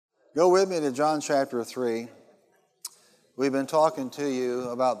Go with me to John chapter 3. We've been talking to you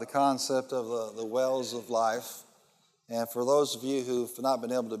about the concept of the wells of life. And for those of you who've not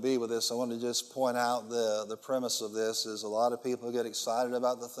been able to be with us, I want to just point out the premise of this is a lot of people get excited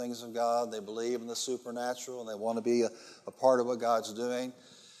about the things of God. They believe in the supernatural and they want to be a part of what God's doing.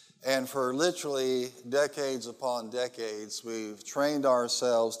 And for literally decades upon decades, we've trained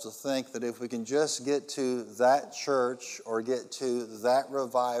ourselves to think that if we can just get to that church or get to that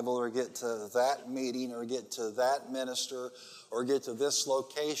revival or get to that meeting or get to that minister or get to this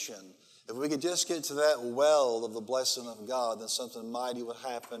location, if we could just get to that well of the blessing of God, then something mighty would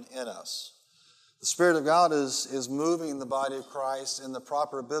happen in us. The Spirit of God is moving the body of Christ in the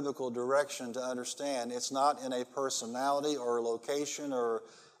proper biblical direction to understand it's not in a personality or a location or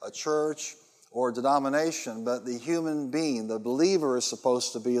a church or denomination, but the human being, the believer, is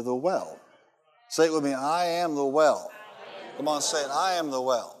supposed to be the well. Say it with me, I am the well. Come on, say it, I am the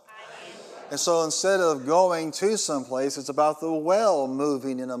well. And so instead of going to someplace, it's about the well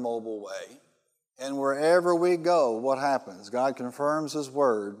moving in a mobile way. And wherever we go, what happens? God confirms His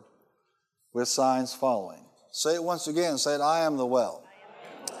word with signs following. Say it once again, say it, I am the well.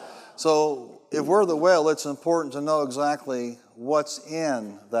 So if we're the well, it's important to know exactly what's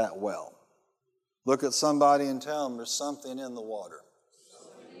in that well. Look at somebody and tell them there's something in the water.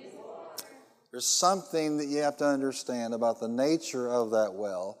 There's something that you have to understand about the nature of that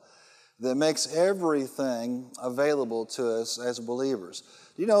well that makes everything available to us as believers.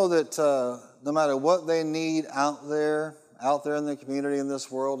 Do you know that no matter what they need out there in the community, in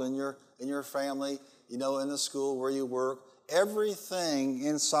this world, in your family, in the school where you work, everything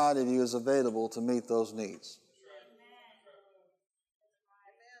inside of you is available to meet those needs.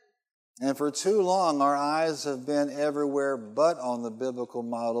 And for too long, our eyes have been everywhere but on the biblical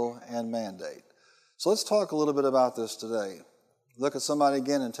model and mandate. So let's talk a little bit about this today. Look at somebody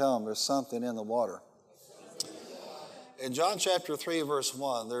again and tell them there's something in the water. In John chapter 3, verse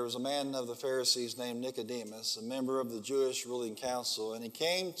 1, there was a man of the Pharisees named Nicodemus, a member of the Jewish ruling council, and he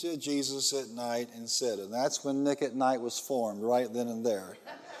came to Jesus at night and said, and that's when Nick at Night was formed, right then and there.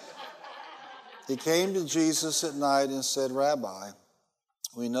 He came to Jesus at night and said, Rabbi,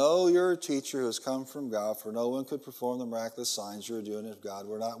 we know you're a teacher who has come from God, for no one could perform the miraculous signs you're doing if God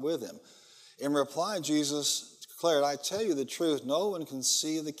were not with him. In reply, Jesus declared, I tell you the truth, no one can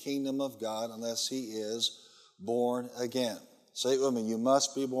see the kingdom of God unless he is born again. Say it with me, you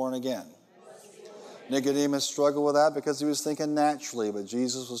must be born again. Nicodemus struggled with that because he was thinking naturally, but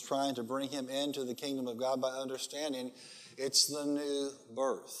Jesus was trying to bring him into the kingdom of God by understanding it's the new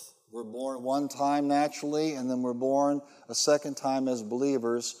birth. We're born one time naturally, and then we're born a second time as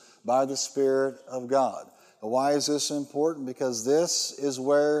believers by the Spirit of God. Now, why is this important? Because this is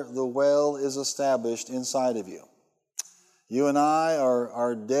where the well is established inside of you. You and I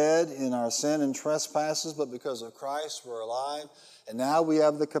are dead in our sin and trespasses, but because of Christ, we're alive. And now we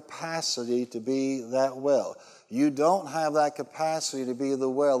have the capacity to be that well. You don't have that capacity to be the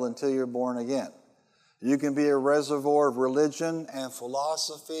well until you're born again. You can be a reservoir of religion and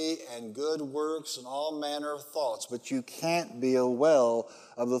philosophy and good works and all manner of thoughts, but you can't be a well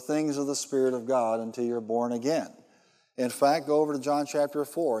of the things of the Spirit of God until you're born again. In fact, go over to John chapter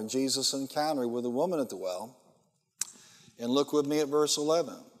 4 and Jesus' encounter with the woman at the well. And look with me at verse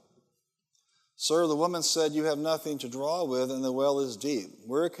 11. Sir, the woman said, you have nothing to draw with, and the well is deep.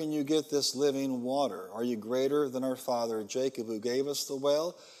 Where can you get this living water? Are you greater than our father Jacob, who gave us the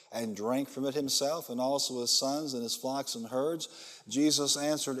well and drank from it himself, and also his sons and his flocks and herds? Jesus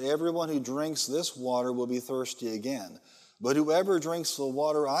answered, everyone who drinks this water will be thirsty again. But whoever drinks the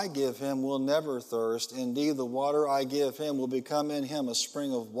water I give him will never thirst. Indeed, the water I give him will become in him a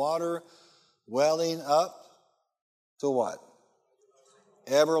spring of water welling up to what?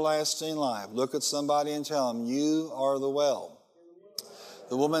 Everlasting life. Look at somebody and tell them, you are the well.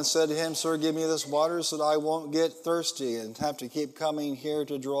 The woman said to him, Sir, give me this water so that I won't get thirsty and have to keep coming here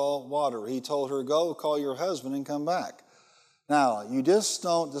to draw water. He told her, go, call your husband and come back. Now, you just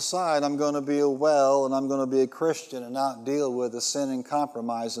don't decide I'm going to be a well and I'm going to be a Christian and not deal with the sin and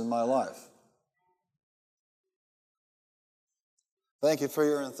compromise in my life. Thank you for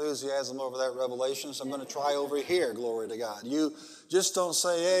your enthusiasm over that revelation. So I'm going to try over here, glory to God. You just don't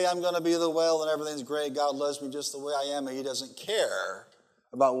say, hey, I'm going to be the well and everything's great. God loves me just the way I am, and He doesn't care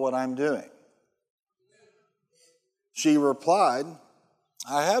about what I'm doing. She replied,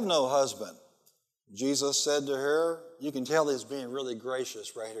 I have no husband. Jesus said to her, you can tell He's being really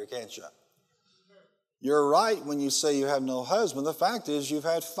gracious right here, can't you? You're right when you say you have no husband. The fact is you've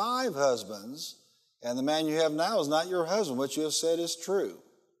had 5 husbands. And the man you have now is not your husband. What you have said is true.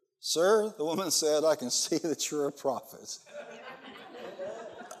 Sir, the woman said, I can see that you're a prophet.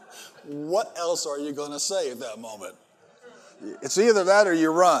 What else are you going to say at that moment? It's either that or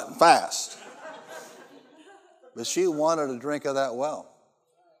you run fast. But she wanted a drink of that well.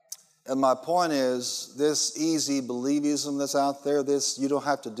 And my point is, this easy believism that's out there, this you don't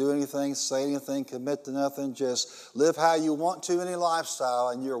have to do anything, say anything, commit to nothing, just live how you want to, any lifestyle,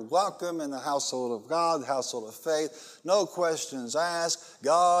 and you're welcome in the household of God, the household of faith. No questions asked.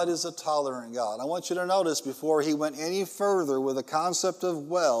 God is a tolerant God. I want you to notice before he went any further with the concept of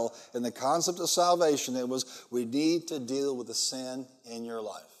well and the concept of salvation, it was we need to deal with the sin in your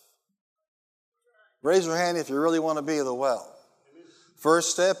life. Raise your hand if you really want to be the well.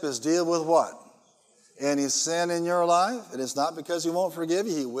 First step is deal with what? Any sin in your life. And it's not because he won't forgive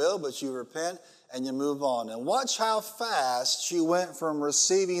you. He will, but you repent and you move on. And watch how fast she went from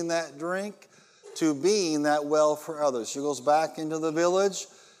receiving that drink to being that well for others. She goes back into the village.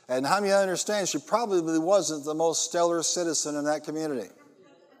 And how many understand she probably wasn't the most stellar citizen in that community.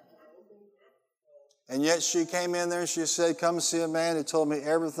 And yet she came in there and she said, come see a man who told me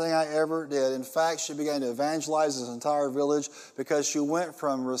everything I ever did. In fact, she began to evangelize this entire village because she went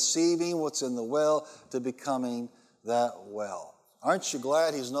from receiving what's in the well to becoming that well. Aren't you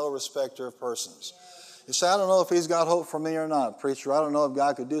glad he's no respecter of persons? You say, I don't know if he's got hope for me or not. Preacher, I don't know if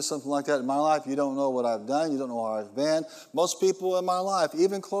God could do something like that in my life. You don't know what I've done. You don't know how I've been. Most people in my life,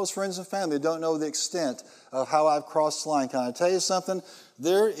 even close friends and family, don't know the extent of how I've crossed the line. Can I tell you something?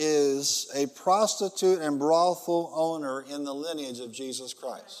 There is a prostitute and brothel owner in the lineage of Jesus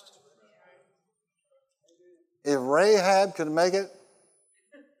Christ. If Rahab could make it,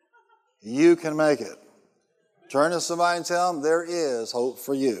 you can make it. Turn to somebody and tell them there is hope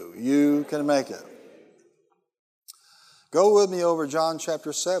for you. You can make it. Go with me over John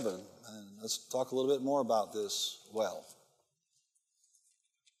chapter 7, and let's talk a little bit more about this well.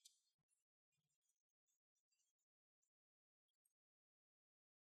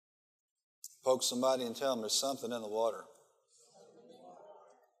 Poke somebody and tell them there's something in the water.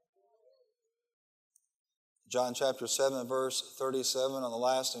 John chapter 7, verse 37, on the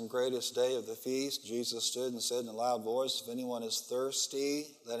last and greatest day of the feast, Jesus stood and said in a loud voice, if anyone is thirsty,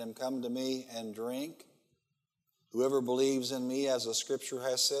 let him come to me and drink. Whoever believes in me, as the scripture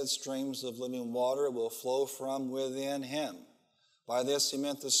has said, streams of living water will flow from within him. By this he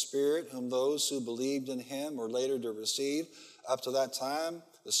meant the Spirit, whom those who believed in him were later to receive. Up to that time,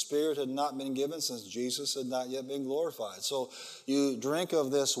 the Spirit had not been given since Jesus had not yet been glorified. So you drink of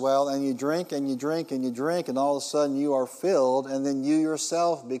this well, and you drink and you drink and you drink, and all of a sudden you are filled, and then you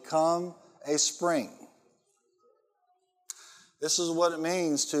yourself become a spring. This is what it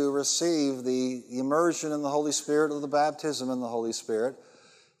means to receive the immersion in the Holy Spirit or the baptism in the Holy Spirit.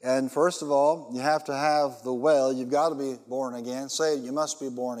 And first of all, you have to have the well. You've got to be born again. Say it, you must be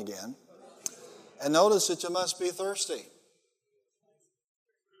born again. And notice that you must be thirsty.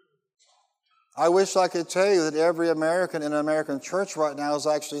 I wish I could tell you that every American in an American church right now is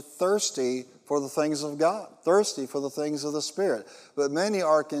actually thirsty for the things of God, thirsty for the things of the Spirit. But many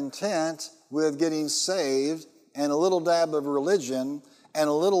are content with getting saved and a little dab of religion and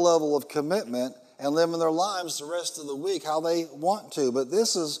a little level of commitment and living their lives the rest of the week how they want to. But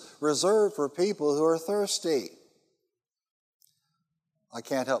this is reserved for people who are thirsty. I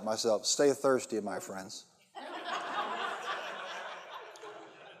can't help myself. Stay thirsty, my friends.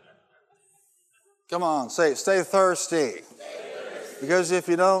 Come on, say it. Stay thirsty. Because if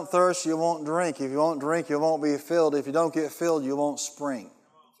you don't thirst, you won't drink. If you won't drink, you won't be filled. If you don't get filled, you won't spring.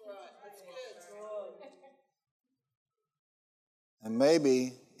 And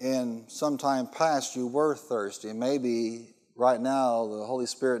maybe in some time past you were thirsty. Maybe right now the Holy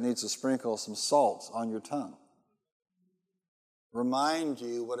Spirit needs to sprinkle some salt on your tongue. Remind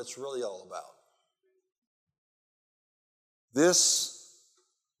you what it's really all about. This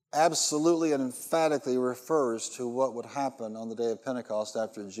absolutely and emphatically refers to what would happen on the day of Pentecost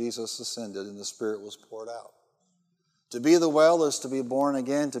after Jesus ascended and the Spirit was poured out. To be the well is to be born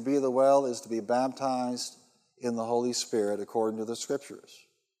again. To be the well is to be baptized in the Holy Spirit according to the Scriptures.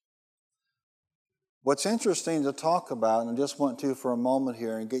 What's interesting to talk about, and I just want to for a moment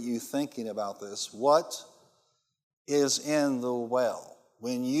here and get you thinking about this, what is in the well?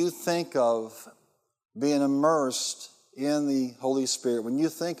 When you think of being immersed in the Holy Spirit, when you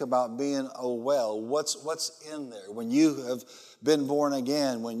think about being a well, what's in there? When you have been born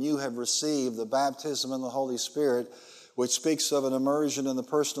again, when you have received the baptism in the Holy Spirit, which speaks of an immersion in the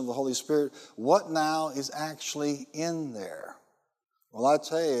person of the Holy Spirit, what now is actually in there? Well, I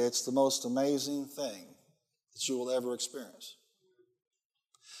tell you, it's the most amazing thing that you will ever experience.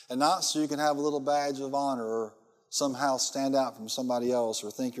 And not so you can have a little badge of honor or somehow stand out from somebody else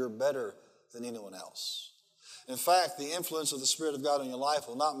or think you're better than anyone else. In fact, the influence of the Spirit of God in your life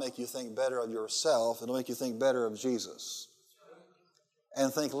will not make you think better of yourself. It'll make you think better of Jesus.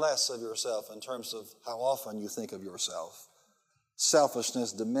 And think less of yourself in terms of how often you think of yourself.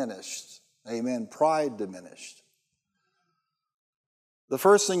 Selfishness diminished. Amen. Pride diminished. The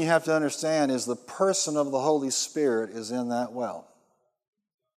first thing you have to understand is the person of the Holy Spirit is in that well.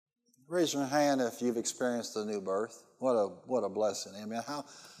 Raise your hand if you've experienced a new birth. What a blessing. Amen.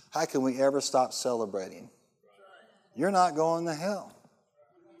 How can we ever stop celebrating? You're not going to hell.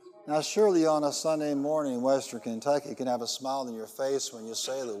 Now, surely on a Sunday morning in Western Kentucky, you can have a smile on your face when you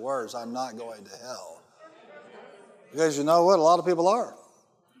say the words, I'm not going to hell. Because you know what? A lot of people are.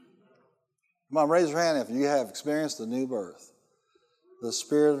 Come on, raise your hand if you have experienced a new birth. The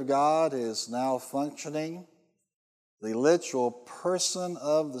Spirit of God is now functioning. The literal person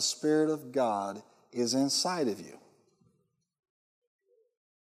of the Spirit of God is inside of you.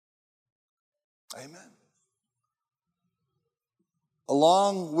 Amen.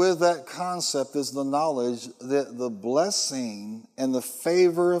 Along with that concept is the knowledge that the blessing and the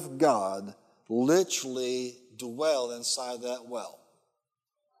favor of God literally dwell inside that well.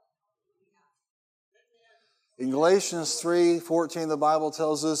 In Galatians 3:14, the Bible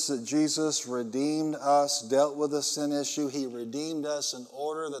tells us that Jesus redeemed us, dealt with the sin issue. He redeemed us in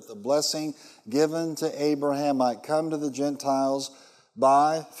order that the blessing given to Abraham might come to the Gentiles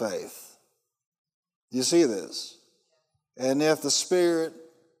by faith. You see this? And if the Spirit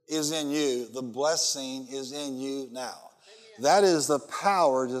is in you, the blessing is in you now. That is the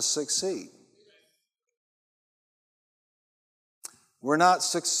power to succeed. We're not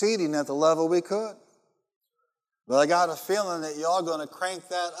succeeding at the level we could. But I got a feeling that y'all are going to crank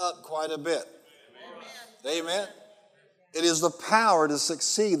that up quite a bit. Amen. Amen. It is the power to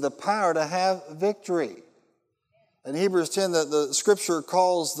succeed, the power to have victory. In Hebrews 10, the Scripture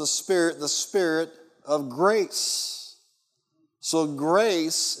calls the Spirit of grace. So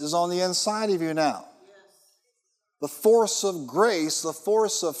grace is on the inside of you now. The force of grace, the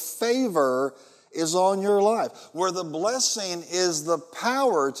force of favor is on your life. Where the blessing is the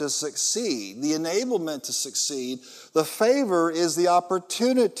power to succeed, the enablement to succeed, the favor is the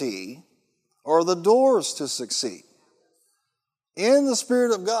opportunity or the doors to succeed. In the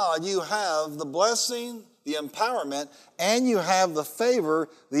Spirit of God, you have the blessing, the empowerment, and you have the favor,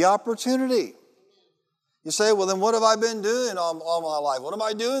 the opportunity. You say, well, then what have I been doing all my life? What am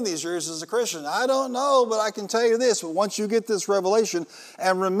I doing these years as a Christian? I don't know, but I can tell you this. But once you get this revelation,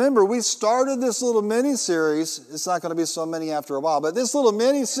 and remember, we started this little mini-series. It's not going to be so many after a while, but this little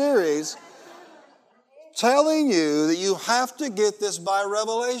mini-series telling you that you have to get this by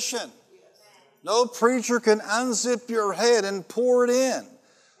revelation. No preacher can unzip your head and pour it in.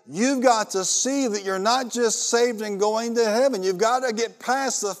 You've got to see that you're not just saved and going to heaven. You've got to get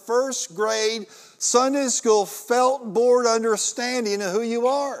past the first grade Sunday school felt board understanding of who you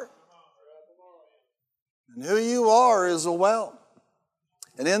are. And who you are is a well.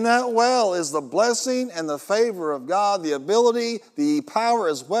 And in that well is the blessing and the favor of God, the ability, the power,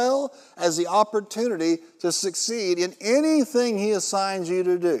 as well as the opportunity to succeed in anything He assigns you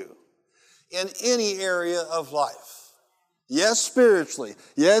to do, in any area of life. Yes, spiritually.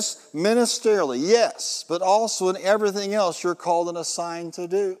 Yes, ministerially. Yes, but also in everything else you're called and assigned to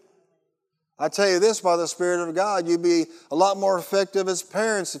do. I tell you this, by the Spirit of God, you'd be a lot more effective as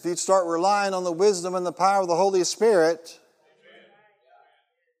parents if you'd start relying on the wisdom and the power of the Holy Spirit.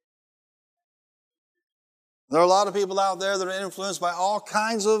 There are a lot of people out there that are influenced by all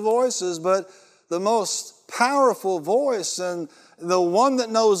kinds of voices, but the most powerful voice and the one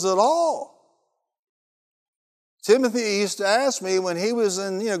that knows it all. Timothy used to ask me when he was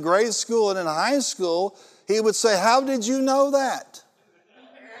in grade school and in high school, he would say, "How did you know that?"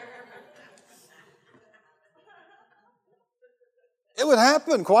 It would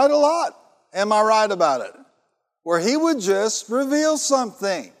happen quite a lot. Am I right about it? Where he would just reveal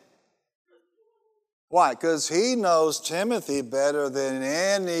something. Why? Because he knows Timothy better than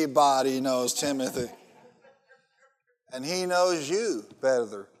anybody knows Timothy. And he knows you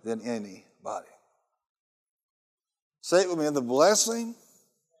better than anybody. Say it with me. The blessing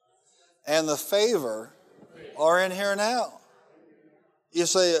and the favor are in here now. You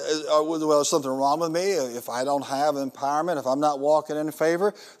say, well, is something wrong with me if I don't have empowerment, if I'm not walking in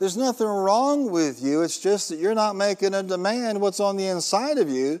favor? There's nothing wrong with you. It's just that you're not making a demand what's on the inside of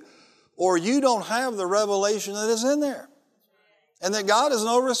you, or you don't have the revelation that is in there. And that God is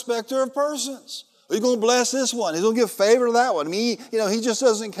no respecter of persons. He's going to bless this one. He's going to give favor to that one. I mean, He just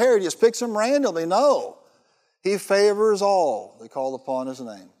doesn't care. He just picks them randomly. No. He favors all that call upon His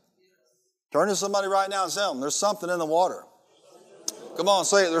name. Turn to somebody right now and tell them, there's something in the water. Come on,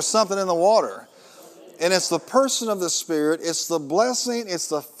 say it. There's something in the water. And it's the person of the Spirit, it's the blessing, it's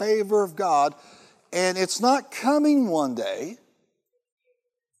the favor of God, and it's not coming one day.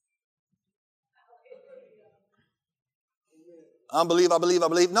 I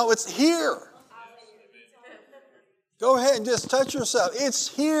believe. No, it's here. Go ahead and just touch yourself. It's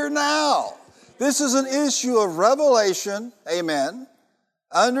here now. This is an issue of revelation, amen,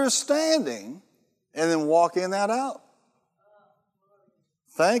 understanding, and then walking that out.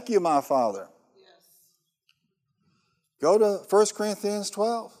 Thank you, my Father. Go to 1 Corinthians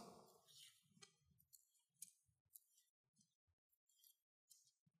 12.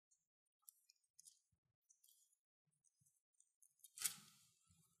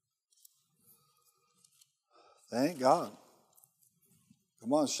 Thank God.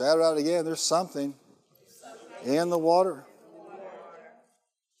 Come on, shout it out again. There's something in the water.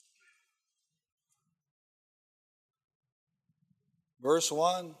 Verse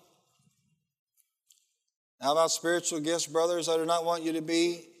 1. Now about spiritual gifts, brothers, I do not want you to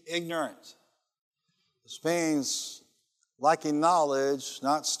be ignorant. This means lacking knowledge,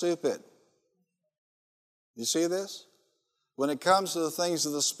 not stupid. You see this? When it comes to the things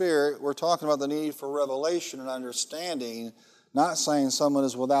of the Spirit, we're talking about the need for revelation and understanding, not saying someone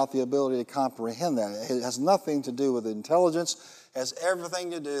is without the ability to comprehend that. It has nothing to do with intelligence. It has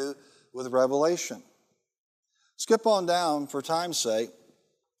everything to do with revelation. Skip on down, for time's sake,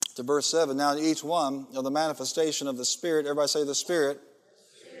 to verse 7. Now to each one of the manifestation of the Spirit, everybody say the Spirit.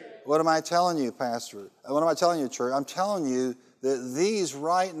 What am I telling you, Pastor? What am I telling you, church? I'm telling you that these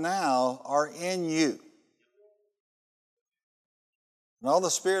right now are in you. And all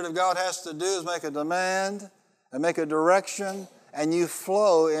the Spirit of God has to do is make a demand and make a direction, and you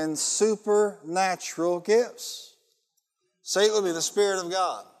flow in supernatural gifts. Say it with me, the Spirit of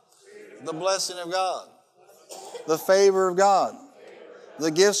God, the blessing of God, the favor of God, the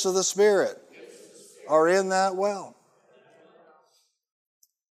gifts of the Spirit are in that well.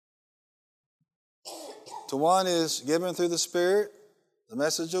 To one is given through the Spirit the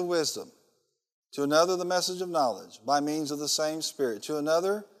message of wisdom. To another, the message of knowledge by means of the same Spirit. To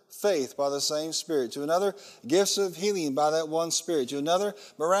another, faith by the same Spirit. To another, gifts of healing by that one Spirit. To another,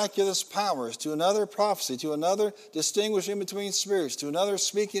 miraculous powers. To another, prophecy. To another, distinguishing between spirits. To another,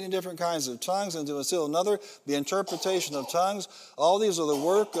 speaking in different kinds of tongues. And to still another, the interpretation of tongues. All these are the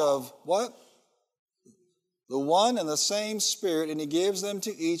work of what? The one and the same Spirit, and He gives them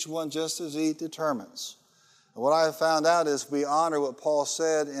to each one just as He determines. And what I have found out is we honor what Paul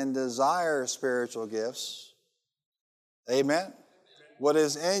said and desire spiritual gifts. Amen? What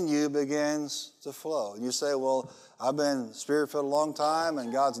is in you begins to flow. And you say, well, I've been Spirit-filled a long time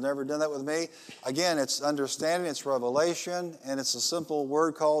and God's never done that with me. Again, it's understanding, it's revelation, and it's a simple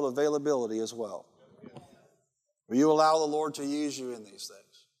word called availability as well. Will you allow the Lord to use you in these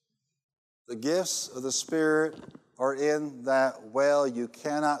things? The gifts of the Spirit are in that well. You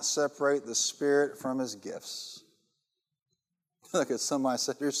cannot separate the Spirit from His gifts. Look at somebody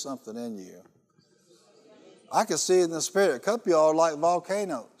say, there's something in you. I can see it in the Spirit. A couple of y'all are like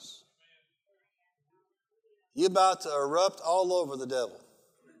volcanoes. You're about to erupt all over the devil.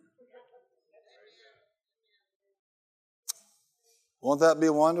 Won't that be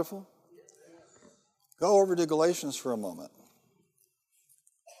wonderful? Go over to Galatians for a moment.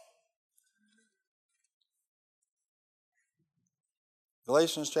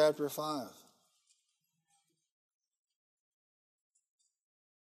 Galatians chapter 5.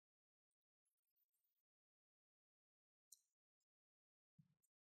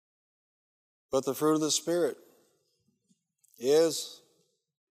 But the fruit of the Spirit is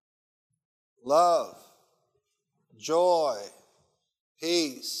love, joy,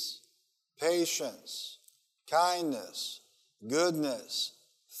 peace, patience, kindness, goodness,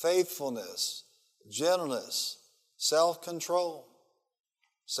 faithfulness, gentleness, self-control.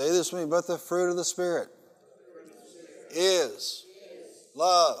 Say this with me, but the fruit of the Spirit is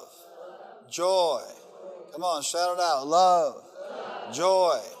love, joy. Come on, shout it out. Love,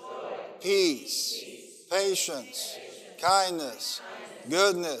 joy, peace, patience, kindness,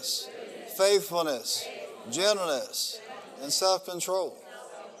 goodness, faithfulness, gentleness, and self-control.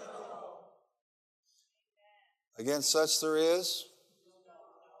 Against such there is.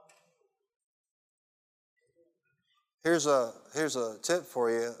 Here's a tip for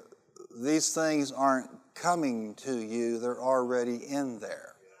you. These things aren't coming to you. They're already in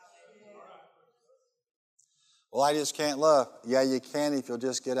there. Well, I just can't love. Yeah, you can if you'll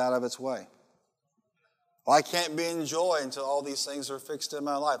just get out of its way. Well, I can't be in joy until all these things are fixed in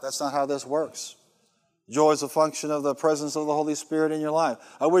my life. That's not how this works. Joy is a function of the presence of the Holy Spirit in your life.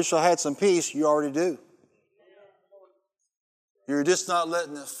 I wish I had some peace. You already do. You're just not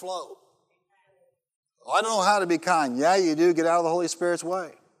letting it flow. Oh, I don't know how to be kind. Yeah, you do. Get out of the Holy Spirit's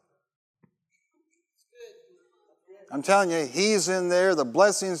way. I'm telling you, He's in there, the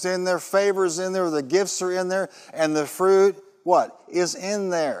blessing's in there, favor's in there, the gifts are in there, and the fruit, what? Is in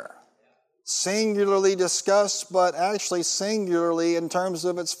there. Singularly discussed, but actually singularly in terms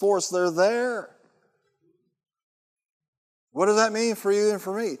of its force. They're there. What does that mean for you and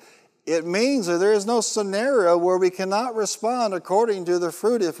for me? It means that there is no scenario where we cannot respond according to the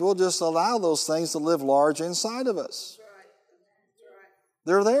fruit if we'll just allow those things to live large inside of us.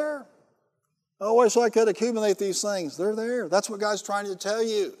 They're there. I wish I could accumulate these things. They're there. That's what God's trying to tell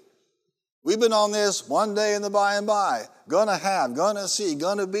you. We've been on this one day in the by and by. Gonna have, gonna see,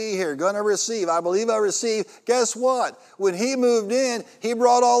 gonna be here, gonna receive. I believe I receive. Guess what? When He moved in, He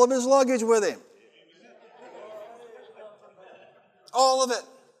brought all of His luggage with Him. All of it.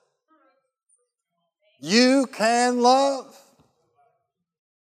 You can love.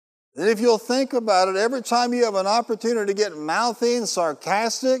 And if you'll think about it, every time you have an opportunity to get mouthy and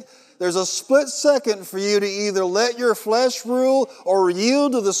sarcastic, there's a split second for you to either let your flesh rule or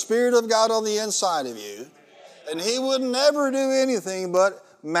yield to the Spirit of God on the inside of you. And He would never do anything but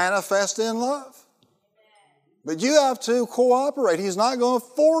manifest in love. But you have to cooperate. He's not going to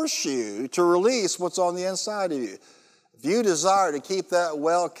force you to release what's on the inside of you. If you desire to keep that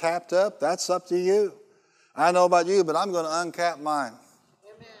well capped up, that's up to you. I know about you, but I'm going to uncap mine.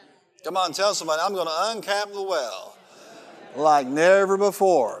 Amen. Come on, tell somebody, I'm going to uncap the well like never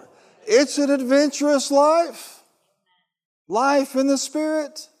before. It's an adventurous life. Life in the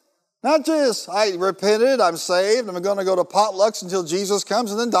Spirit. Not just, I repented, I'm saved, I'm going to go to potlucks until Jesus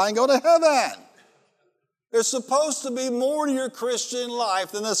comes and then die and go to heaven. There's supposed to be more to your Christian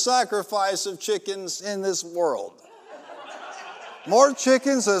life than the sacrifice of chickens in this world. More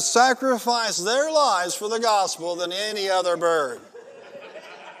chickens have sacrificed their lives for the gospel than any other bird.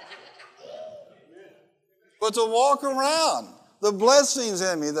 But to walk around, the blessings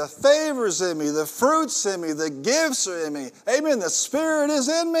in me, the favors in me, the fruits in me, the gifts are in me. Amen. The Spirit is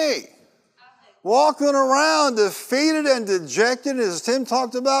in me. Walking around defeated and dejected, as Tim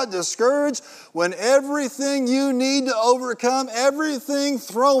talked about, discouraged, when everything you need to overcome, everything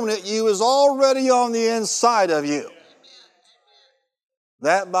thrown at you is already on the inside of you.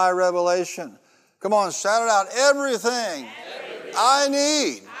 That by revelation. Come on, shout it out. Everything I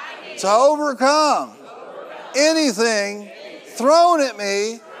need to overcome anything thrown at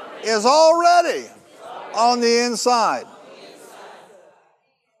me is already on the inside.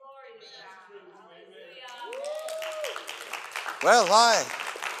 Well,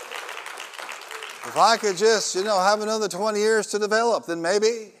 if I could just, have another 20 years to develop, then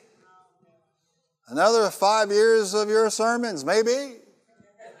maybe. Another 5 years of your sermons, maybe.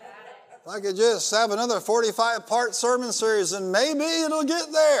 If I could just have another 45-part sermon series, and maybe it'll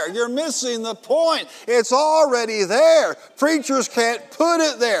get there. You're missing the point. It's already there. Preachers can't put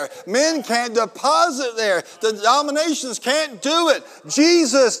it there. Men can't deposit there. The denominations can't do it.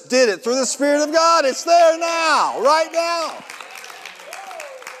 Jesus did it through the Spirit of God. It's there now, right now.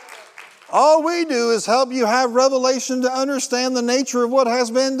 All we do is help you have revelation to understand the nature of what has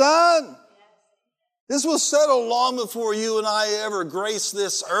been done. This was settled long before you and I ever graced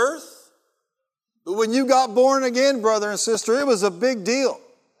this earth. But when you got born again, brother and sister, it was a big deal.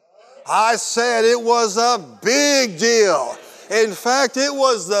 I said it was a big deal. In fact, it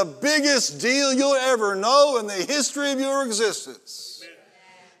was the biggest deal you'll ever know in the history of your existence.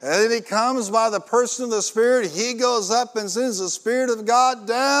 And then He comes by the person of the Spirit. He goes up and sends the Spirit of God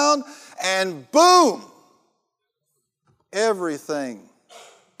down, and boom! Everything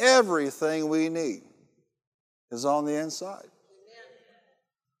we need is on the inside.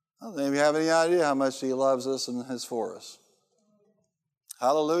 I don't think we have any idea how much He loves us and is for us.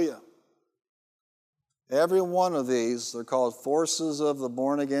 Hallelujah. Every one of these, they're called forces of the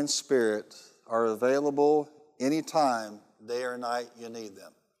born-again Spirit, are available anytime, day or night, you need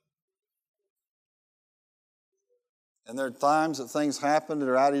them. And there are times that things happen that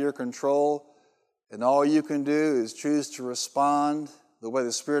are out of your control, and all you can do is choose to respond the way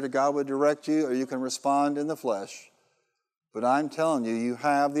the Spirit of God would direct you, or you can respond in the flesh. But I'm telling you, you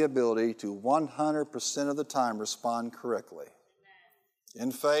have the ability to 100% of the time respond correctly.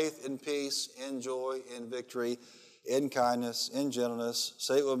 In faith, in peace, in joy, in victory, in kindness, in gentleness.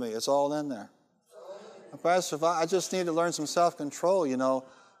 Say it with me. It's all in there. Pastor, I just need to learn some self-control, You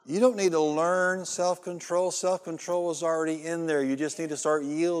don't need to learn self-control. Self-control is already in there. You just need to start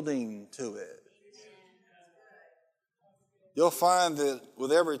yielding to it. You'll find that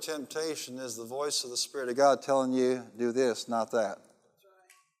with every temptation is the voice of the Spirit of God telling you, do this, not that.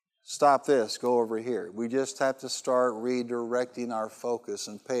 Stop this, go over here. We just have to start redirecting our focus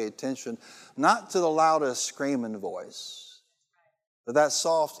and pay attention, not to the loudest screaming voice, but that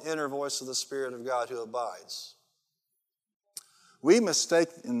soft inner voice of the Spirit of God who abides. We mistake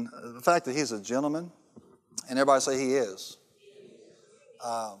in the fact that he's a gentleman, and everybody say he is.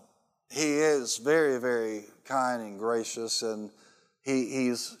 He is very, very kind and gracious, and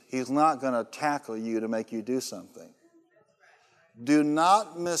he's not going to tackle you to make you do something. Do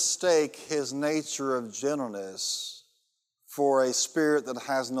not mistake his nature of gentleness for a spirit that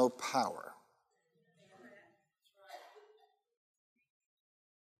has no power.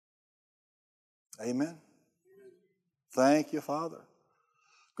 Amen. Thank you, Father.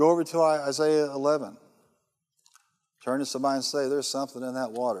 Go over to Isaiah 11. Turn to somebody and say, there's something in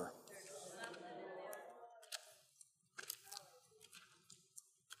that water.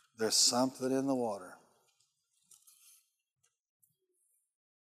 There's something in the water.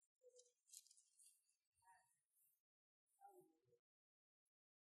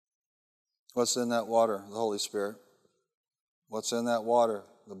 What's in that water? The Holy Spirit. What's in that water?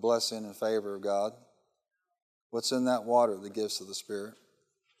 The blessing and favor of God. What's in that water? The gifts of the Spirit.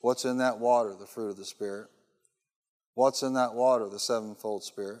 What's in that water? The fruit of the Spirit. What's in that water? The sevenfold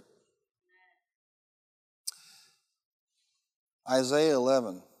Spirit. Isaiah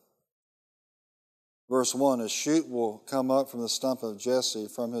 11, verse 1, a shoot will come up from the stump of Jesse,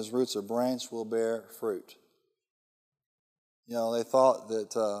 from his roots a branch will bear fruit. You know, they thought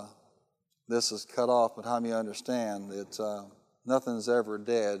that this is cut off, but how many understand that nothing's ever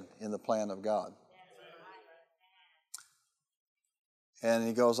dead in the plan of God? And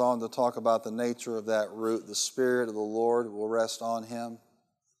he goes on to talk about the nature of that root. The Spirit of the Lord will rest on him.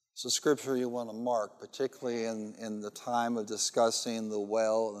 It's a scripture you want to mark, particularly in the time of discussing the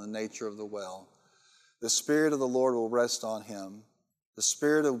well and the nature of the well. The Spirit of the Lord will rest on him. The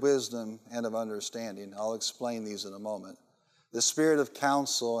Spirit of wisdom and of understanding. I'll explain these in a moment. The Spirit of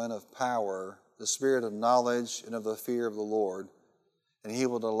counsel and of power. The Spirit of knowledge and of the fear of the Lord. And he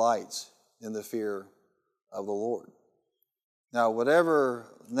will delight in the fear of the Lord. Now, whatever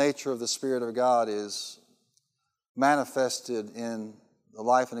nature of the Spirit of God is manifested in the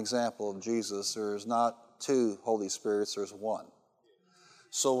life and example of Jesus, there's not two Holy Spirits, there's one.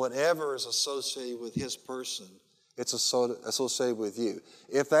 So whatever is associated with his person, it's associated with you.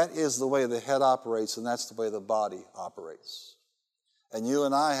 If that is the way the head operates, then that's the way the body operates. And you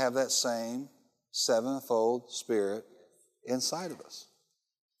and I have that same sevenfold Spirit inside of us.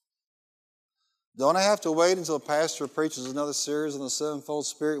 Don't I have to wait until a pastor preaches another series on the sevenfold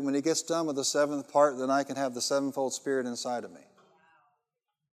Spirit? When he gets done with the seventh part, then I can have the sevenfold Spirit inside of me.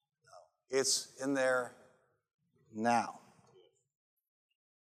 No. It's in there now.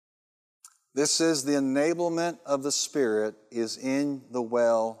 This is the enablement of the Spirit is in the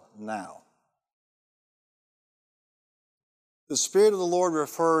well now. The Spirit of the Lord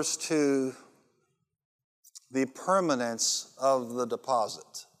refers to the permanence of the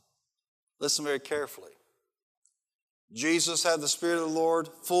deposit. Listen very carefully. Jesus had the Spirit of the Lord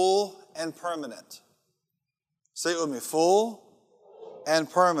full and permanent. Say it with me, full and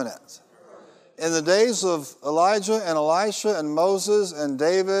permanent. In the days of Elijah and Elisha and Moses and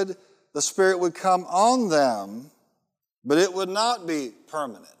David, the Spirit would come on them, but it would not be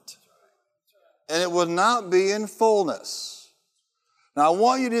permanent. And it would not be in fullness. Now I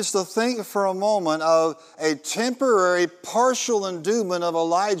want you just to think for a moment of a temporary partial endowment of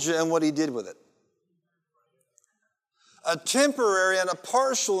Elijah and what he did with it. A temporary and a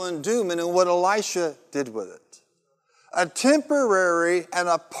partial endowment in what Elisha did with it. A temporary and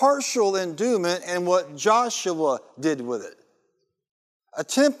a partial endowment in what Joshua did with it. A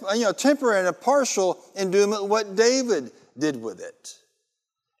temporary and a partial endowment what David did with it.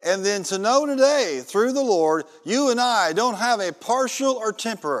 And then to know today, through the Lord, you and I don't have a partial or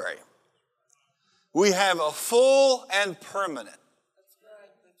temporary. We have a full and permanent. That's right,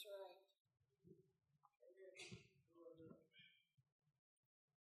 that's right.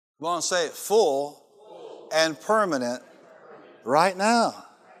 Come on, say it, full and permanent right now.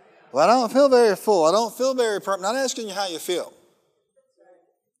 Well, I don't feel very full. I don't feel very permanent. I'm not asking you how you feel.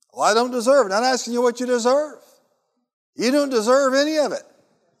 Well, I don't deserve it. I'm not asking you what you deserve. You don't deserve any of it.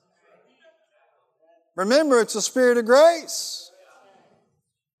 Remember, it's the Spirit of grace.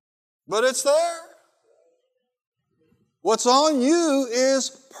 But it's there. What's on you is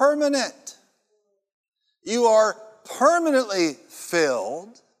permanent. You are permanently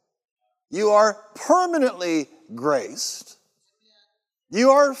filled. You are permanently graced.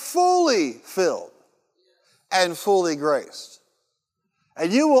 You are fully filled and fully graced.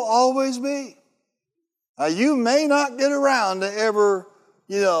 And you will always be. Now, you may not get around to ever,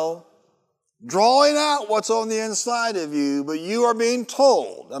 drawing out what's on the inside of you, but you are being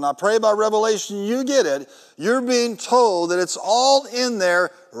told, and I pray by revelation you get it, you're being told that it's all in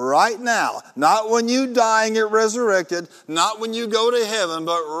there right now. Not when you die and get resurrected, not when you go to heaven,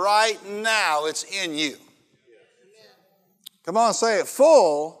 but right now it's in you. Come on, say it.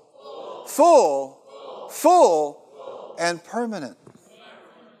 Full, and permanent.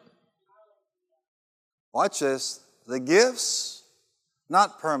 Watch this. The gifts,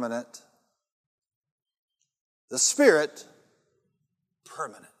 not permanent. The Spirit,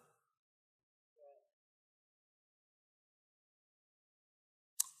 permanent.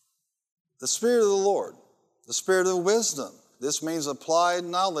 The Spirit of the Lord, the Spirit of wisdom. This means applied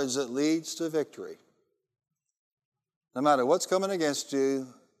knowledge that leads to victory. No matter what's coming against you,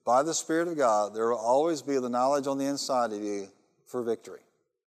 by the Spirit of God, there will always be the knowledge on the inside of you for victory.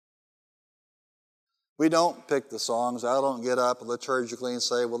 We don't pick the songs. I don't get up liturgically and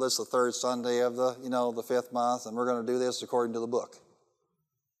say, well, this is the third Sunday of the fifth month, and we're going to do this according to the book.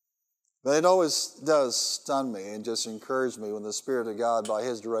 But it always does stun me and just encourage me when the Spirit of God, by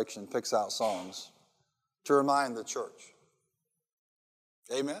His direction, picks out songs to remind the church.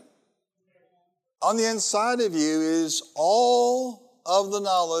 Amen? On the inside of you is all of the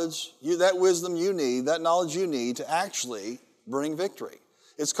knowledge, that wisdom you need, that knowledge you need to actually bring victory.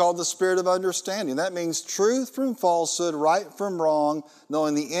 It's called the Spirit of understanding. That means truth from falsehood, right from wrong,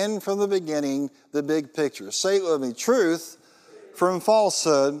 knowing the end from the beginning, the big picture. Say it with me. Truth from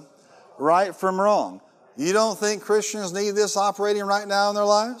falsehood, right from wrong. You don't think Christians need this operating right now in their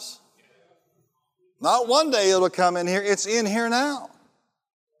lives? Not one day it'll come in here. It's in here now.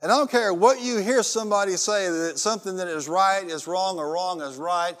 And I don't care what you hear somebody say, that something that is right is wrong or wrong is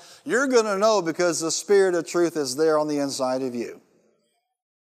right. You're going to know because the Spirit of truth is there on the inside of you.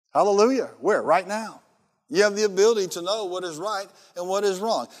 Hallelujah. Where? Right now. You have the ability to know what is right and what is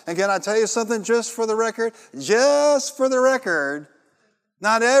wrong. And can I tell you something just for the record? Just for the record,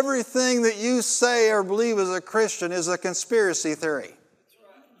 not everything that you say or believe as a Christian is a conspiracy theory.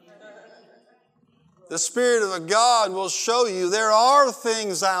 The Spirit of God will show you there are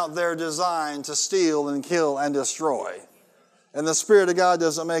things out there designed to steal and kill and destroy. And the Spirit of God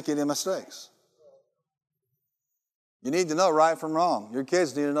doesn't make any mistakes. You need to know right from wrong. Your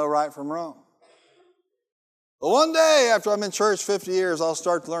kids need to know right from wrong. But one day, after I'm in church 50 years, I'll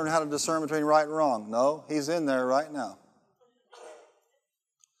start to learn how to discern between right and wrong. No, He's in there right now.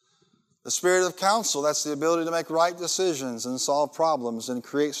 The Spirit of counsel, that's the ability to make right decisions and solve problems and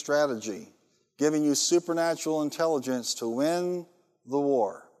create strategy, giving you supernatural intelligence to win the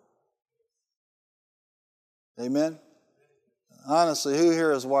war. Amen? Honestly, who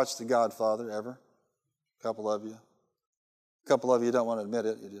here has watched The Godfather ever? A couple of you. A couple of you don't want to admit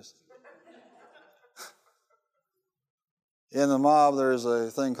it. You just... In the mob, there's a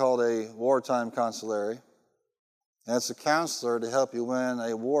thing called a wartime consigliere. And it's a counselor to help you win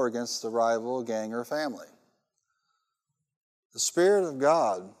a war against a rival, gang, or family. The Spirit of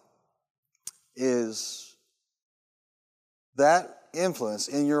God is that influence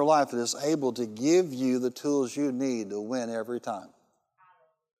in your life that is able to give you the tools you need to win every time.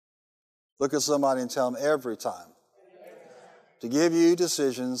 Look at somebody and tell them every time. To give you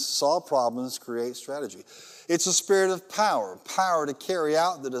decisions, solve problems, create strategy. It's a spirit of power to carry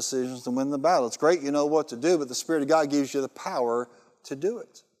out the decisions to win the battle. It's great you know what to do, but the Spirit of God gives you the power to do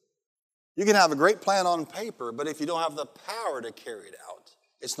it. You can have a great plan on paper, but if you don't have the power to carry it out,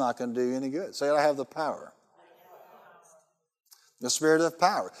 it's not going to do you any good. Say, I have the power. The Spirit of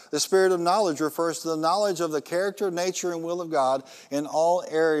power. The Spirit of knowledge refers to the knowledge of the character, nature, and will of God in all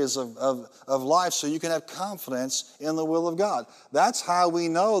areas of life so you can have confidence in the will of God. That's how we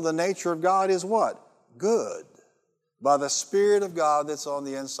know the nature of God is what? Good. By the Spirit of God that's on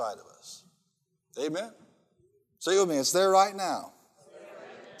the inside of us. Amen? Say it with me. It's there right now.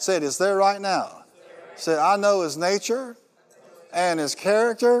 Say it. It's there right now. Say, I know His nature and His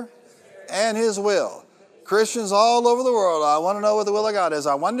character and His will. Christians all over the world, I want to know what the will of God is.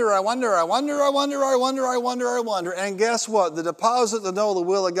 I wonder. And guess what? The deposit to know the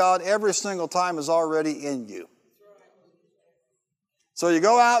will of God every single time is already in you. So you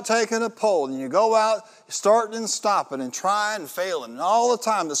go out taking a poll, and you go out starting and stopping and trying and failing. And all the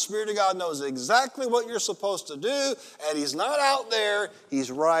time, the Spirit of God knows exactly what you're supposed to do, and He's not out there.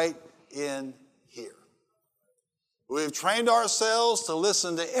 He's right in here. We've trained ourselves to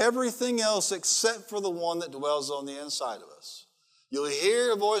listen to everything else except for the one that dwells on the inside of us. You'll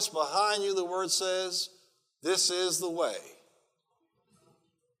hear a voice behind you, the Word says, this is the way.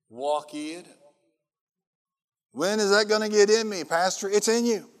 Walk ye in it. When is that going to get in me, Pastor? It's in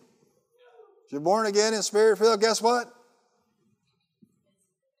you. If you're born again and Spirit-filled, guess what?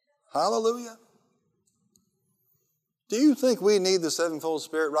 Hallelujah. Do you think we need the sevenfold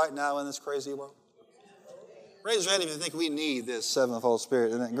Spirit right now in this crazy world? Raise your hand if you think we need this sevenfold Spirit.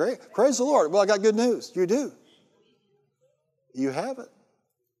 Isn't that great? Praise the Lord. Well, I got good news. You do. You have it.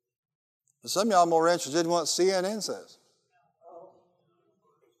 Some of y'all are more interested in what CNN says.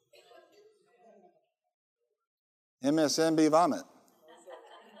 MSNB vomit.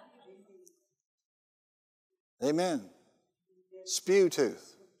 Amen. Spew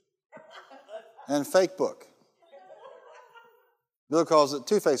tooth. And fake book. Bill calls it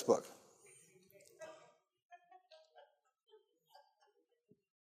Two-Face book.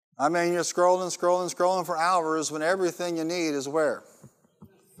 I mean, you're scrolling for hours when everything you need is where?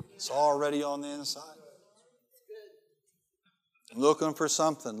 It's already on the inside. Looking for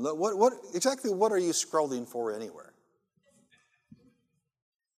something. What are you scrolling for anywhere?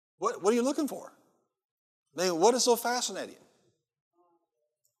 What are you looking for? I mean, what is so fascinating?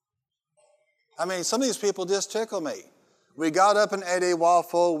 I mean, some of these people just tickle me. We got up and ate a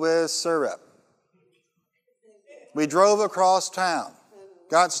waffle with syrup. We drove across town.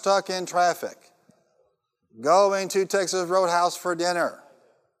 Got stuck in traffic. Going to Texas Roadhouse for dinner.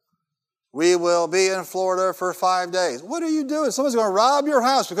 We will be in Florida for 5 days. What are you doing? Someone's going to rob your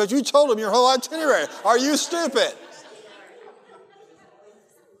house because you told them your whole itinerary. Are you stupid?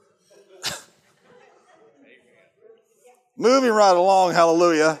 Moving right along,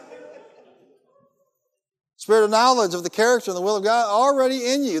 hallelujah. Spirit of knowledge of the character and the will of God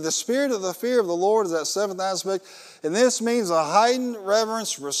already in you. The spirit of the fear of the Lord is that seventh aspect. And this means a heightened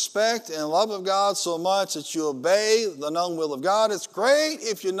reverence, respect, and love of God so much that you obey the known will of God. It's great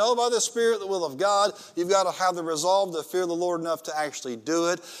if you know by the Spirit the will of God. You've got to have the resolve to fear the Lord enough to actually do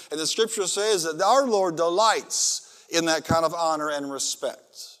it. And the Scripture says that our Lord delights in that kind of honor and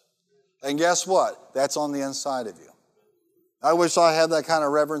respect. And guess what? That's on the inside of you. I wish I had that kind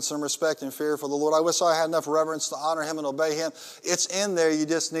of reverence and respect and fear for the Lord. I wish I had enough reverence to honor Him and obey Him. It's in there. You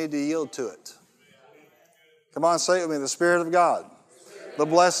just need to yield to it. Come on, say it with me. The Spirit of God, the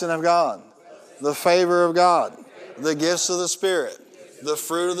blessing of God, the favor of God, the gifts of the Spirit, the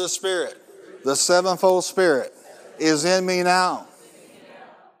fruit of the Spirit, the sevenfold Spirit is in me now.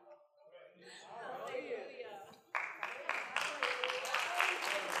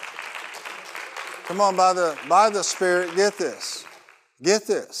 Come on, by the Spirit, get this. Get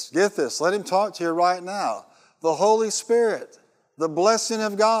this. Get this. Let Him talk to you right now. The Holy Spirit, the blessing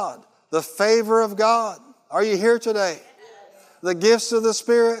of God, the favor of God. Are you here today? The gifts of the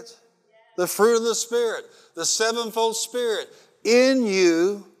Spirit, the fruit of the Spirit, the sevenfold Spirit in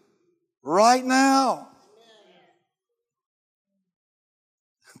you right now.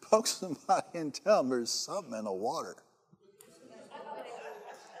 Poke somebody and tell them there's something in the water.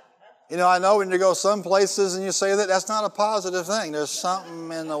 You know, I know when you go some places and you say that's not a positive thing. There's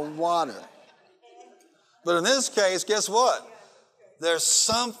something in the water. But in this case, guess what? There's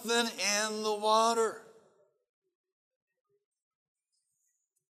something in the water.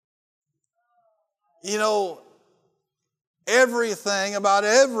 You know, everything about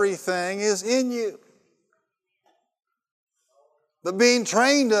everything is in you. But being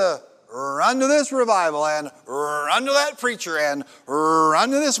trained to run to this revival and run to that preacher and run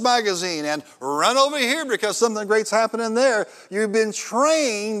to this magazine and run over here because something great's happening there. You've been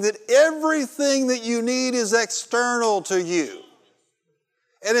trained that everything that you need is external to you.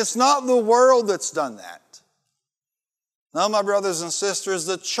 And it's not the world that's done that. No, my brothers and sisters,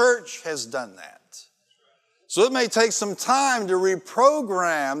 the church has done that. So it may take some time to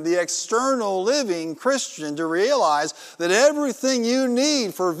reprogram the external living Christian to realize that everything you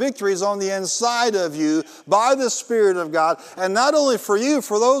need for victory is on the inside of you by the Spirit of God. And not only for you,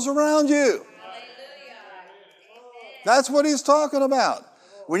 for those around you. That's what he's talking about.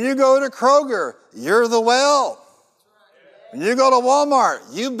 When you go to Kroger, you're the well. When you go to Walmart,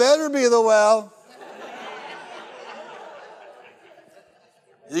 you better be the well.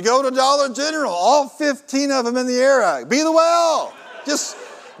 You go to Dollar General, all 15 of them in the area. Be the well. Just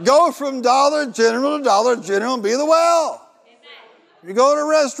go from Dollar General to Dollar General and be the well. You go to a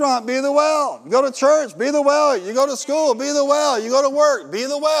restaurant, be the well. You go to church, be the well. You go to school, be the well. You go to work, be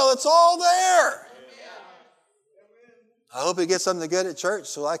the well. It's all there. I hope you get something good at church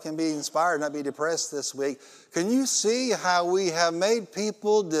so I can be inspired, not be depressed this week. Can you see how we have made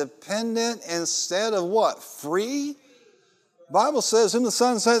people dependent instead of what? Free? The Bible says, whom the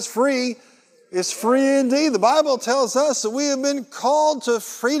Son sets free is free indeed. The Bible tells us that we have been called to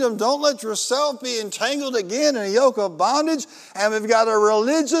freedom. Don't let yourself be entangled again in a yoke of bondage. And we've got a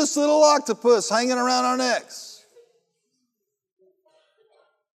religious little octopus hanging around our necks.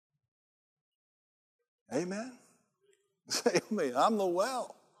 Amen. Say to me, I'm the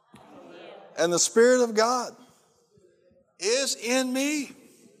well. And the Spirit of God is in me.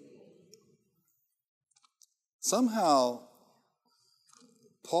 Somehow,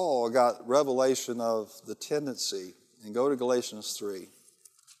 Paul got revelation of the tendency, and go to Galatians 3.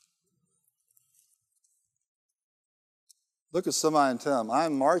 Look at somebody and tell them,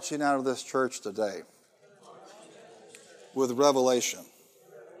 I'm marching out of this church today with revelation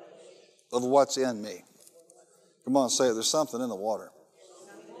of what's in me. Come on, say it. There's something in the water.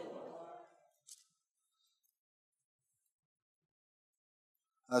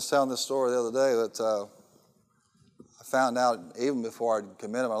 I was telling this story the other day that I found out even before I'd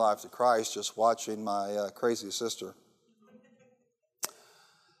committed my life to Christ, just watching my crazy sister.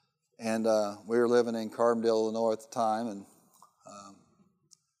 And we were living in Carbondale, Illinois at the time, and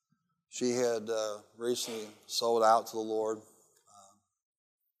she had recently sold out to the Lord.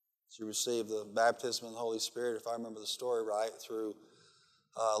 She received the baptism in the Holy Spirit, if I remember the story right, through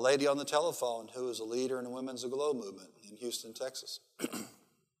a lady on the telephone who is a leader in the Women's Aglow movement in Houston, Texas.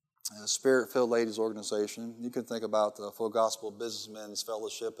 A Spirit-filled ladies organization. You can think about the Full Gospel Businessmen's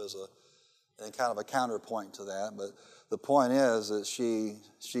Fellowship as a kind of a counterpoint to that. But the point is that she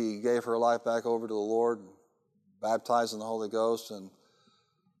gave her life back over to the Lord, baptized in the Holy Ghost, and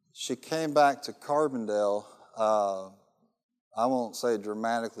she came back to Carbondale. I won't say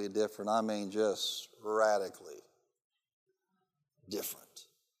dramatically different. I mean just radically different.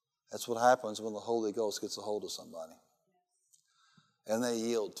 That's what happens when the Holy Ghost gets a hold of somebody. And they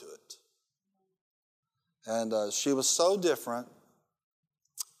yield to it. And she was so different.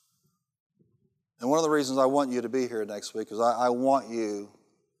 And one of the reasons I want you to be here next week is I want you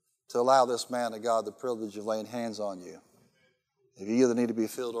to allow this man of God the privilege of laying hands on you. If you either need to be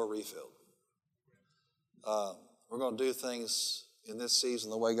filled or refilled. We're going to do things in this season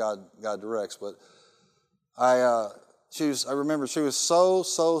the way God directs. But I remember she was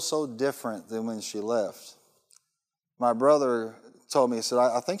so different than when she left. My brother told me, he said,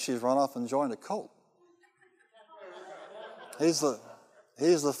 I think she's run off and joined a cult. He's the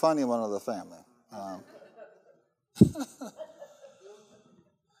funny one of the family.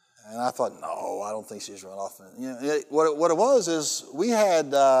 And I thought, no, I don't think she's run off. What it was is we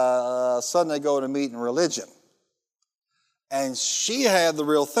had Sunday go to meet in religion. And she had the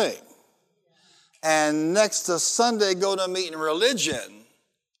real thing. And next to Sunday go to meet in religion,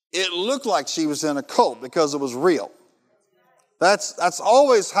 it looked like she was in a cult because it was real. That's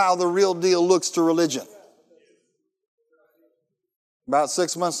always how the real deal looks to religion. About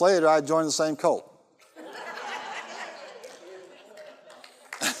 6 months later, I joined the same cult.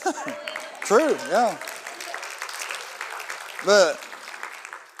 True, yeah. But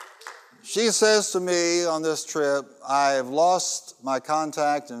she says to me on this trip, I have lost my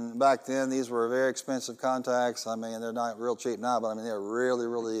contact, and back then these were very expensive contacts. I mean, they're not real cheap now, but I mean, they're really,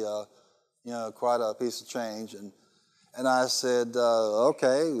 quite a piece of change. And I said,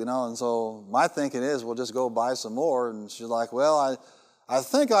 okay, and so my thinking is we'll just go buy some more. And she's like, well, I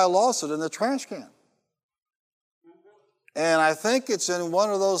think I lost it in the trash can. And I think it's in one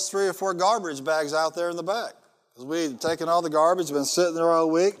of those 3 or 4 garbage bags out there in the back. Because we'd taken all the garbage, been sitting there all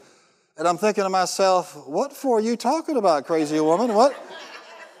week. And I'm thinking to myself, what for are you talking about, crazy woman? What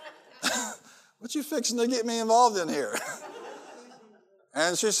you fixing to get me involved in here?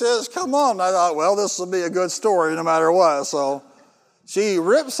 And she says, come on. And I thought, well, this will be a good story no matter what. So she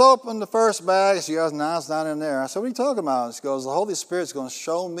rips open the first bag. She goes, no, it's not in there. I said, what are you talking about? And she goes, the Holy Spirit's going to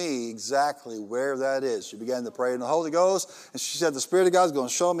show me exactly where that is. She began to pray in the Holy Ghost. And she said, the Spirit of God is going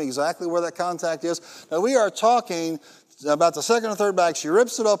to show me exactly where that contact is. Now, we are talking about the second or third bag. She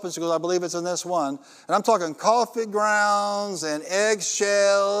rips it open. She goes, I believe it's in this one. And I'm talking coffee grounds and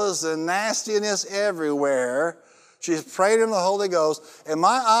eggshells and nastiness everywhere. She's prayed in the Holy Ghost. And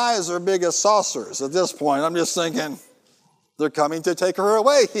my eyes are big as saucers at this point. I'm just thinking, they're coming to take her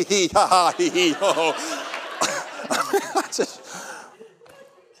away. Hee hee, ha ha, hee hee, ho ho.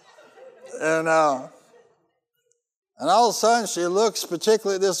 And all of a sudden, she looks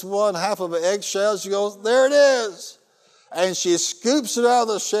particularly at this one half of an eggshell. She goes, there it is. And she scoops it out of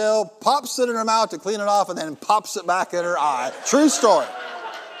the shell, pops it in her mouth to clean it off, and then pops it back in her eye. True story.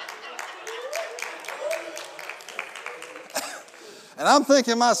 And I'm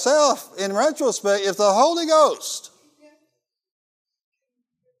thinking myself, in retrospect, if the Holy Ghost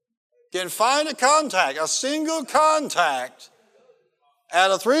can find a contact, a single contact, out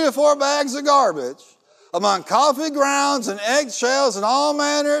of 3 or 4 bags of garbage, among coffee grounds and eggshells and all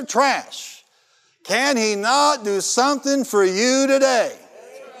manner of trash, can He not do something for you today?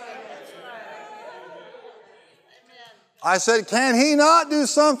 I said, can He not do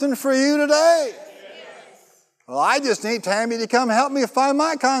something for you today? Well, I just need Tammy to come help me find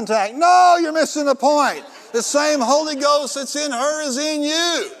my contact. No, you're missing the point. The same Holy Ghost that's in her is in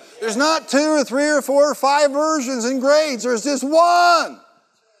you. There's not 2 or 3 or 4 or 5 versions and grades. There's just one.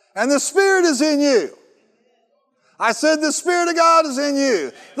 And the Spirit is in you. I said the Spirit of God is in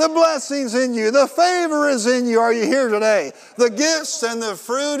you. The blessing's in you. The favor is in you. Are you here today? The gifts and the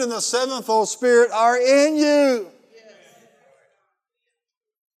fruit and the sevenfold Spirit are in you.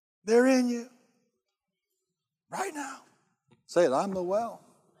 They're in you. Right now. Say it, I'm the well.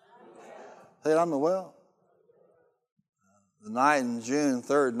 Say it, I'm the well. The night in June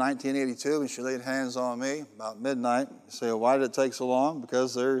 3rd, 1982, when she laid hands on me, about midnight, you say, well, why did it take so long?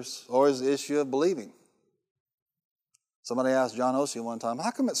 Because there's always the issue of believing. Somebody asked John Osteen one time,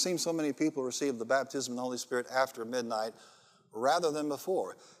 how come it seems so many people receive the baptism of the Holy Spirit after midnight rather than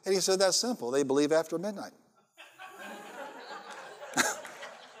before? And he said, that's simple. They believe after midnight.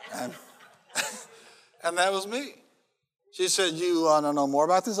 And that was me. She said, you want to know more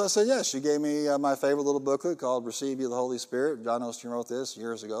about this? I said, yes. She gave me my favorite little booklet called Receive You the Holy Spirit. John Osteen wrote this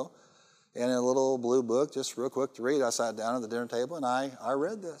years ago. And in a little blue book, just real quick to read, I sat down at the dinner table and I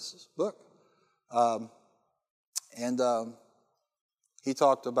read this book. He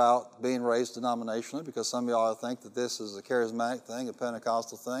talked about being raised denominationally, because some of y'all think that this is a charismatic thing, a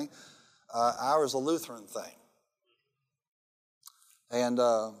Pentecostal thing. Ours is a Lutheran thing.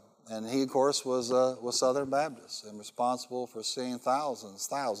 And he, of course, was Southern Baptist and responsible for seeing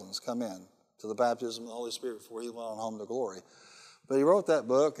thousands come in to the baptism of the Holy Spirit before he went on home to glory. But he wrote that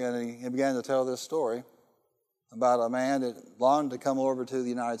book, and he began to tell this story about a man that longed to come over to the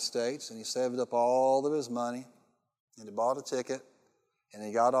United States, and he saved up all of his money, and he bought a ticket, and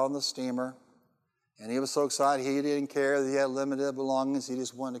he got on the steamer, and he was so excited he didn't care that he had limited belongings. He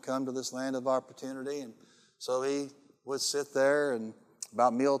just wanted to come to this land of opportunity, and so he would sit there, and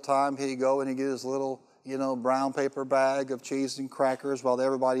about mealtime he'd go and he'd get his little, brown paper bag of cheese and crackers while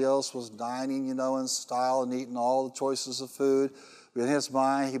everybody else was dining, in style and eating all the choices of food. In his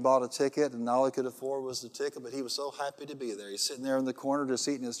mind, he bought a ticket, and all he could afford was the ticket, but he was so happy to be there. He's sitting there in the corner just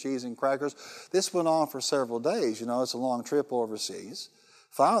eating his cheese and crackers. This went on for several days. It's a long trip overseas.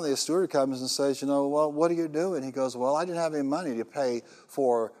 Finally, a steward comes and says, well, what are you doing? He goes, well, I didn't have any money to pay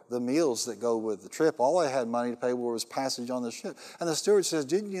for the meals that go with the trip. All I had money to pay for was passage on the ship. And the steward says,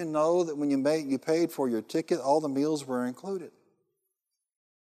 didn't you know that when you paid for your ticket, all the meals were included?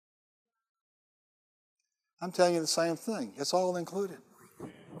 I'm telling you the same thing. It's all included.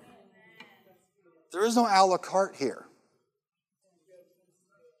 There is no a la carte here.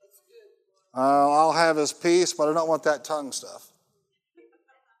 I'll have his peace, but I don't want that tongue stuff.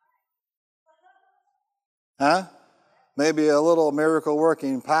 Huh? Maybe a little miracle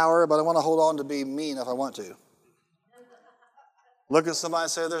working power, but I want to hold on to be mean if I want to. Look at somebody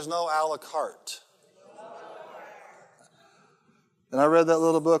and say, there's no a la carte. And I read that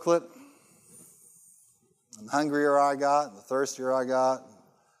little booklet. And the hungrier I got, and the thirstier I got.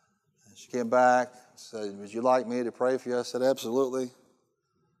 And she came back and said, would you like me to pray for you? I said, absolutely.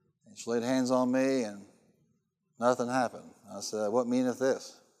 And she laid hands on me, and nothing happened. I said, what meaneth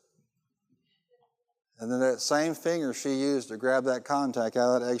this? And then that same finger she used to grab that contact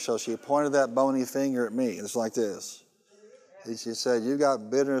out of that eggshell, she pointed that bony finger at me. It's like this. And she said, you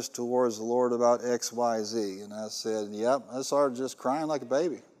got bitterness towards the Lord about X, Y, Z. And I said, yep. I started just crying like a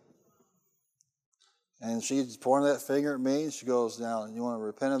baby. And she pointed that finger at me, and she goes, now, you want to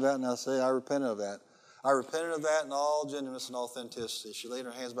repent of that? And I say, I repented of that. I repented of that in all genuineness and authenticity. She laid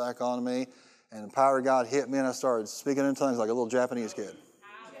her hands back on me, and the power of God hit me, and I started speaking in tongues like a little Japanese kid.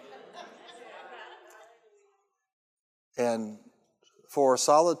 And for a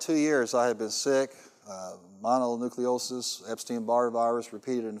solid 2 years, I had been sick, mononucleosis, Epstein-Barr virus,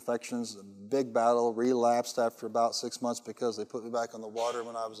 repeated infections, a big battle, relapsed after about 6 months because they put me back on the water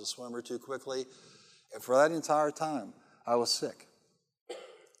when I was a swimmer too quickly. And for that entire time, I was sick.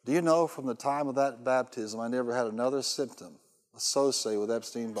 Do you know from the time of that baptism, I never had another symptom associated with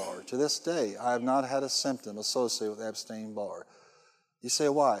Epstein-Barr. To this day, I have not had a symptom associated with Epstein-Barr. You say,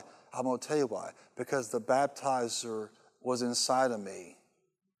 why? I'm going to tell you why. Because the baptizer was inside of me.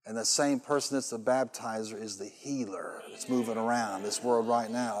 And the same person that's the baptizer is the healer that's moving around this world right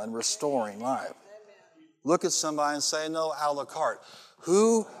now and restoring life. Look at somebody and say, no, a la carte.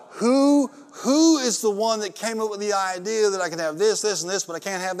 Who is the one that came up with the idea that I can have this, and this, but I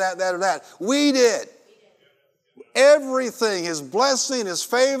can't have that, or that? We did. Everything, His blessing, His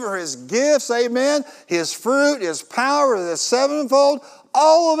favor, His gifts, amen, His fruit, His power, the sevenfold,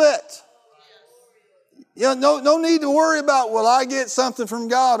 all of it. No need to worry about, will I get something from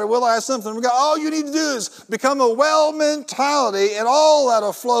God or will I have something from God? All you need to do is become a well mentality, and all that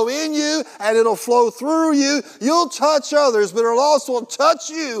will flow in you and it'll flow through you. You'll touch others, but it'll also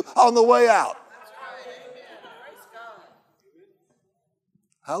touch you on the way out. That's right. Amen. Praise God.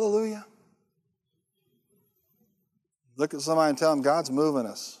 Hallelujah. Look at somebody and tell them, God's moving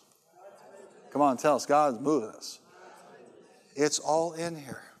us. Come on, tell us, God's moving us. It's all in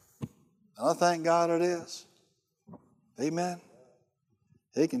here. And I thank God it is. Amen.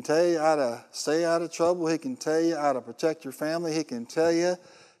 He can tell you how to stay out of trouble. He can tell you how to protect your family. He can tell you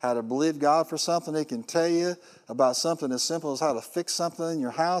how to believe God for something. He can tell you about something as simple as how to fix something in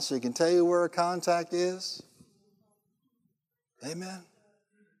your house. He can tell you where a contact is. Amen.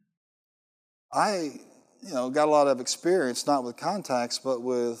 I got a lot of experience, not with contacts, but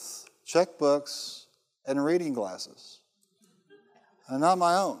with checkbooks and reading glasses. And not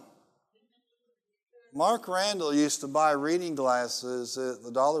my own. Mark Randall used to buy reading glasses at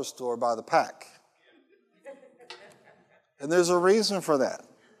the dollar store by the pack. And there's a reason for that.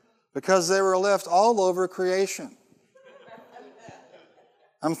 Because they were left all over creation.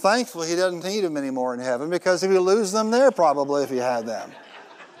 I'm thankful he doesn't need them anymore in heaven, because he would lose them there probably if he had them.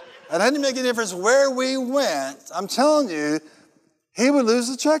 And it didn't make any difference where we went. I'm telling you, he would lose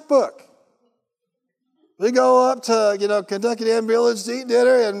the checkbook. We go up to, Kentucky Dam Village to eat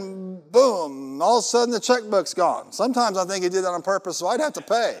dinner, and boom, all of a sudden the checkbook's gone. Sometimes I think he did that on purpose, so I'd have to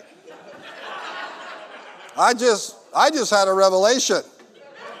pay. I just had a revelation.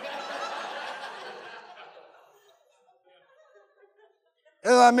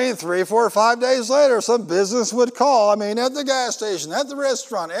 And 3, 4, 5 days later, some business would call. At the gas station, at the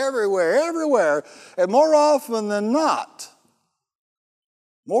restaurant, everywhere. And more often than not,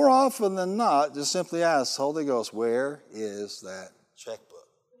 just simply ask, Holy Ghost, where is that checkbook?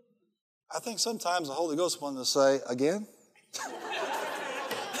 I think sometimes the Holy Ghost wants to say, again?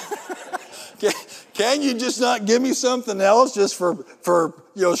 Can you just not give me something else just for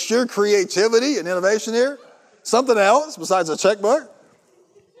sheer creativity and innovation here? Something else besides a checkbook?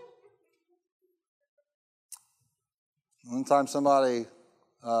 One time somebody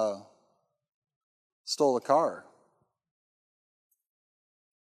stole a car.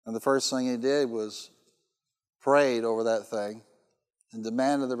 And the first thing he did was prayed over that thing and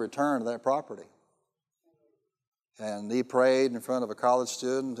demanded the return of that property. And he prayed in front of a college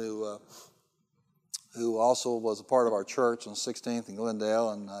student who also was a part of our church on 16th in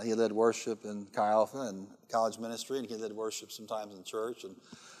Glendale, and he led worship in Chi Alpha and college ministry, and he led worship sometimes in church, and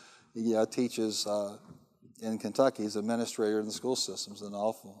he teaches in Kentucky. He's an administrator in the school systems, an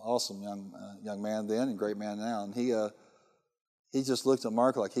awesome young man then and great man now, and he just looked at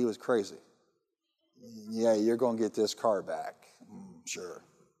Mark like he was crazy. Yeah, you're going to get this car back. Sure.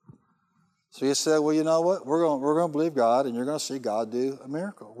 So he said, well, you know what? We're going to believe God, and you're going to see God do a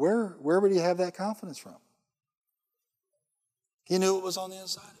miracle. Where would he have that confidence from? He knew it was on the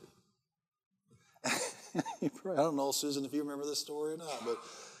inside of him. I don't know, Susan, if you remember this story or not, but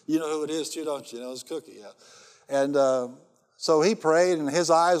you know who it is too, don't you? It's Cookie, yeah. And so he prayed, and his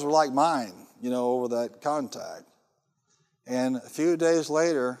eyes were like mine, over that contact. And a few days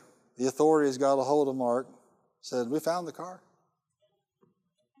later, the authorities got a hold of Mark, said, we found the car.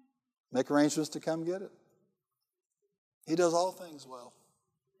 Make arrangements to come get it. He does all things well.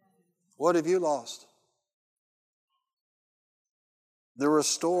 What have you lost? There were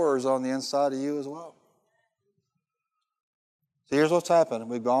stores on the inside of you as well. So here's what's happened.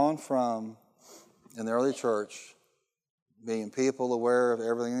 We've gone from, in the early church, being people aware of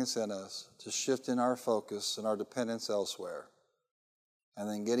everything that's in us, to shifting our focus and our dependence elsewhere. And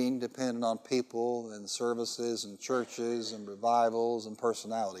then getting dependent on people and services and churches and revivals and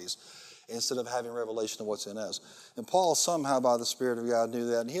personalities instead of having revelation of what's in us. And Paul somehow by the Spirit of God knew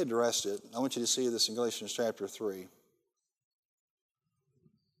that, and he addressed it. I want you to see this in Galatians chapter 3.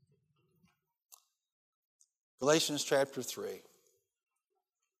 Galatians chapter 3.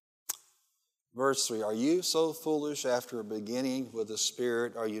 Verse 3, are you so foolish after beginning with the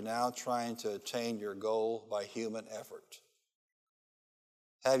Spirit? Are you now trying to attain your goal by human effort?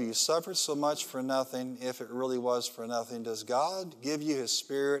 Have you suffered so much for nothing if it really was for nothing? Does God give you His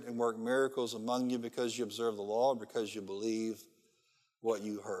Spirit and work miracles among you because you observe the law or because you believe what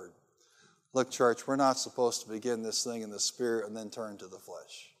you heard? Look, church, we're not supposed to begin this thing in the Spirit and then turn to the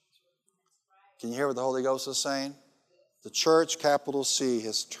flesh. Can you hear what the Holy Ghost is saying? The church, capital C,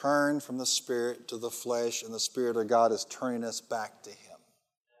 has turned from the Spirit to the flesh, and the Spirit of God is turning us back to Him.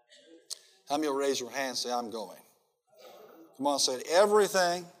 How many will raise your hand and say, I'm going? Come on, say it.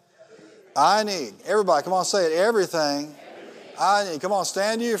 Everything I need. Everybody, come on, say it. Everything I need. Come on,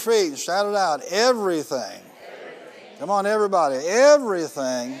 stand to your feet and shout it out. Everything. Come on, everybody.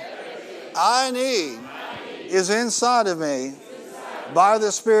 Everything I need is inside of me by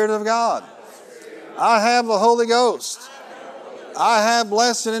the Spirit of God. I have the Holy Ghost. I have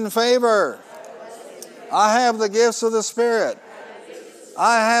blessing and favor. I have the gifts of the Spirit.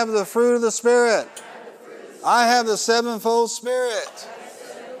 I have the fruit of the Spirit. I have the sevenfold Spirit.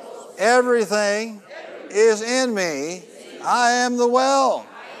 Everything is in me. I am the well.